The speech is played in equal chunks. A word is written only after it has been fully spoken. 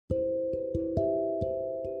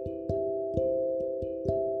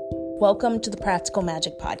Welcome to the Practical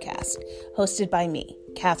Magic Podcast, hosted by me,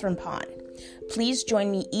 Catherine Pond. Please join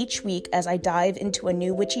me each week as I dive into a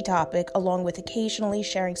new witchy topic, along with occasionally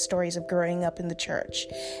sharing stories of growing up in the church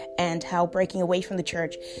and how breaking away from the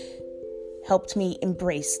church helped me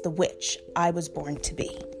embrace the witch I was born to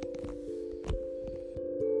be.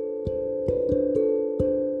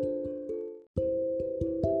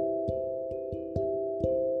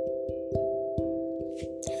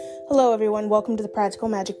 Hello, everyone. Welcome to the Practical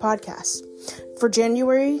Magic Podcast. For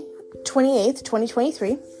January 28th,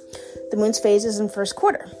 2023, the moon's phase is in first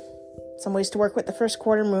quarter. Some ways to work with the first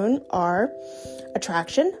quarter moon are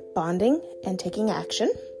attraction, bonding, and taking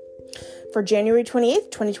action. For January 28th,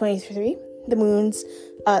 2023, the moon's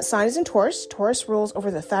sign is in Taurus. Taurus rules over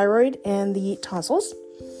the thyroid and the tonsils.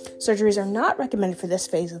 Surgeries are not recommended for this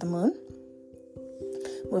phase of the moon.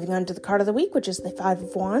 Moving on to the card of the week, which is the Five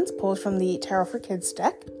of Wands, pulled from the Tarot for Kids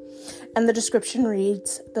deck. And the description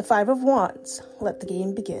reads, the Five of Wands, let the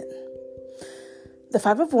game begin. The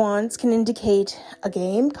Five of Wands can indicate a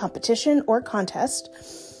game, competition, or contest.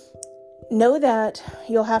 Know that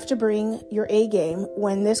you'll have to bring your A game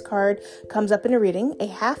when this card comes up in a reading. A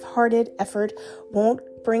half-hearted effort won't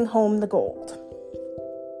bring home the gold.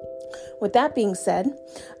 With that being said,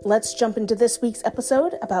 let's jump into this week's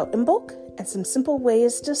episode about Imbolc and some simple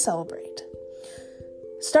ways to celebrate.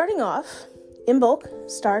 Starting off, Imbolc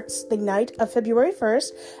starts the night of February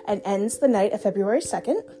 1st and ends the night of February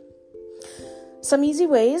 2nd. Some easy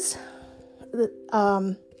ways.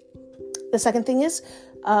 The second thing is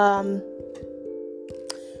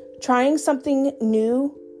trying something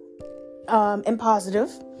new and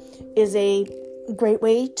positive is a great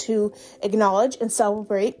way to acknowledge and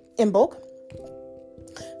celebrate Imbolc.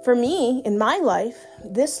 For me, in my life,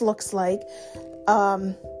 this looks like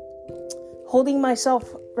holding myself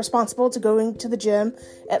responsible to going to the gym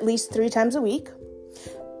at least 3 times a week,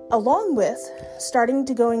 along with starting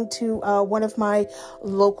to going to one of my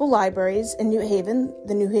local libraries in New Haven,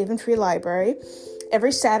 the New Haven Free Library.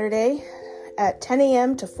 Every Saturday at 10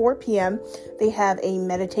 a.m. to 4 p.m., they have a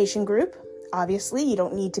meditation group. Obviously, you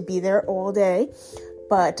don't need to be there all day,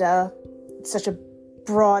 but it's such a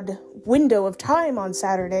broad window of time on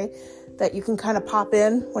Saturday that you can kind of pop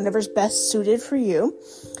in whenever's best suited for you.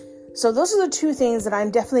 So those are the 2 things that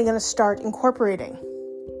I'm definitely going to start incorporating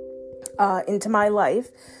into my life.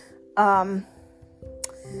 Some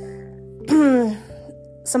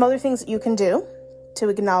other things that you can do to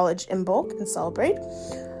acknowledge Imbolc and celebrate.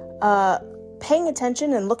 Paying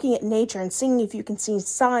attention and looking at nature and seeing if you can see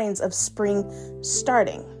signs of spring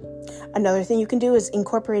starting. Another thing you can do is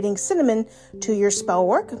incorporating cinnamon to your spell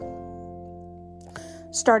work.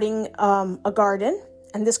 Starting a garden,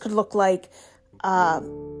 and this could look like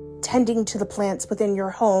tending to the plants within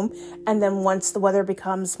your home, and then once the weather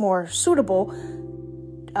becomes more suitable,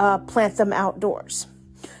 plant them outdoors.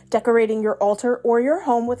 Decorating your altar or your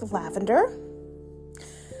home with lavender.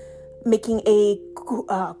 Making a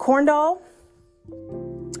corn doll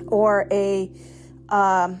or a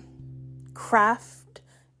craft,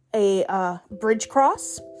 a bridge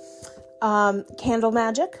cross. Candle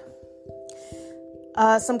magic.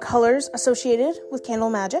 Some colors associated with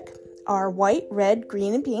candle magic are white, red,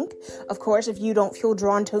 green, and pink. Of course, if you don't feel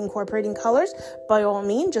drawn to incorporating colors, by all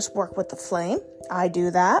means, just work with the flame. I do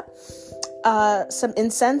that. Some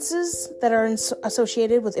incenses that are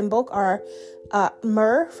associated with Imbolc are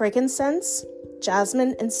myrrh, frankincense,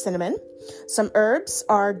 jasmine, and cinnamon. Some herbs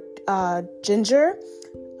are ginger,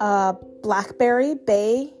 blackberry,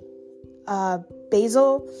 bay,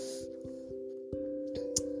 basil,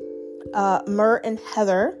 myrrh, and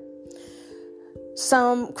heather.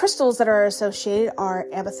 Some crystals that are associated are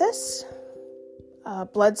amethyst,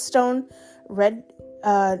 bloodstone, red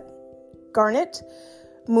garnet,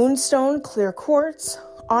 moonstone, clear quartz,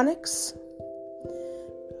 onyx,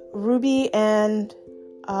 ruby, and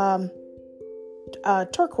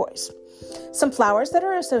turquoise. Some flowers that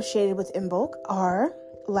are associated with Imbolc are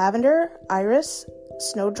lavender, iris,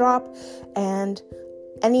 snowdrop, and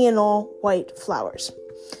any and all white flowers.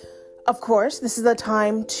 Of course, this is the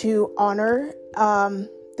time to honor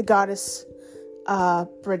the goddess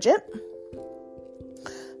Bridget.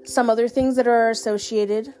 Some other things that are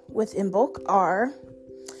associated with Imbolc are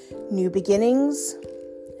new beginnings,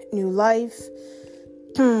 new life,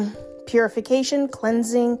 purification,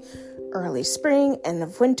 cleansing, early spring, end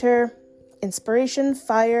of winter, inspiration,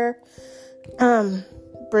 fire,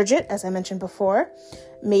 Bridget, as I mentioned before,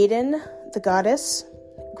 maiden, the goddess,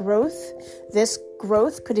 growth. This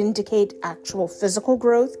growth could indicate actual physical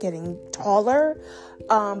growth, getting taller,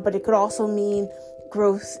 but it could also mean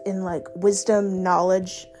growth in like wisdom,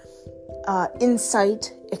 knowledge,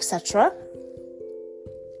 insight, etc.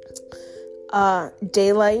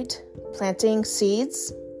 Daylight, planting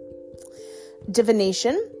seeds.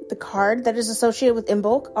 Divination, the card that is associated with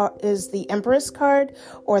Imbolc is the Empress card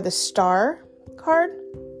or the Star card.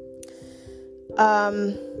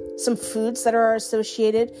 Some foods that are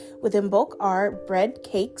associated with Imbolc are bread,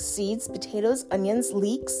 cakes, seeds, potatoes, onions,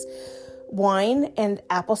 leeks, wine, and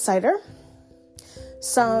apple cider.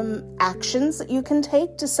 Some actions that you can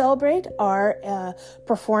take to celebrate are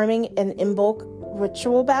performing an Imbolc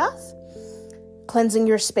ritual bath, cleansing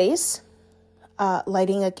your space,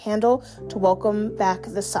 lighting a candle to welcome back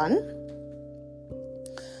the sun,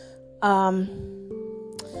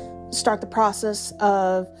 start the process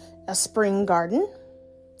of a spring garden,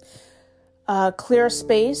 clear a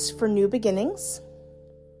space for new beginnings.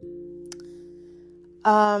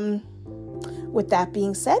 With that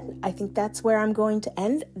being said, I think that's where I'm going to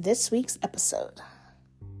end this week's episode.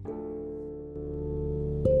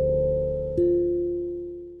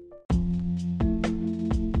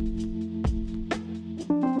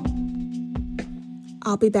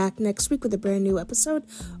 I'll be back next week with a brand new episode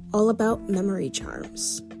all about memory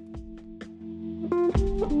charms.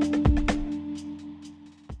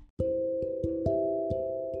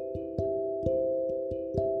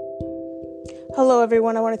 Hello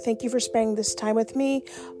everyone, I want to thank you for spending this time with me,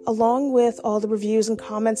 along with all the reviews and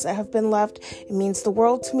comments that have been left. It means the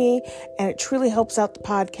world to me, and it truly helps out the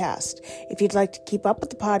podcast. If you'd like to keep up with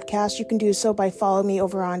the podcast, you can do so by following me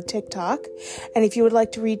over on TikTok. And if you would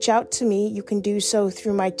like to reach out to me, you can do so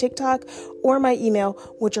through my TikTok or my email,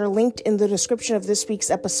 which are linked in the description of this week's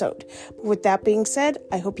episode. But with that being said,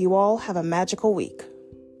 I hope you all have a magical week.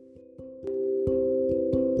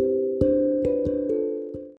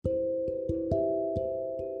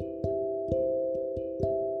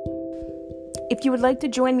 If you would like to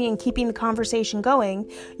join me in keeping the conversation going,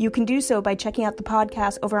 you can do so by checking out the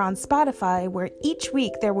podcast over on Spotify, where each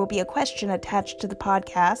week there will be a question attached to the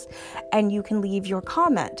podcast, and you can leave your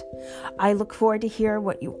comment. I look forward to hear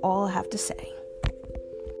what you all have to say.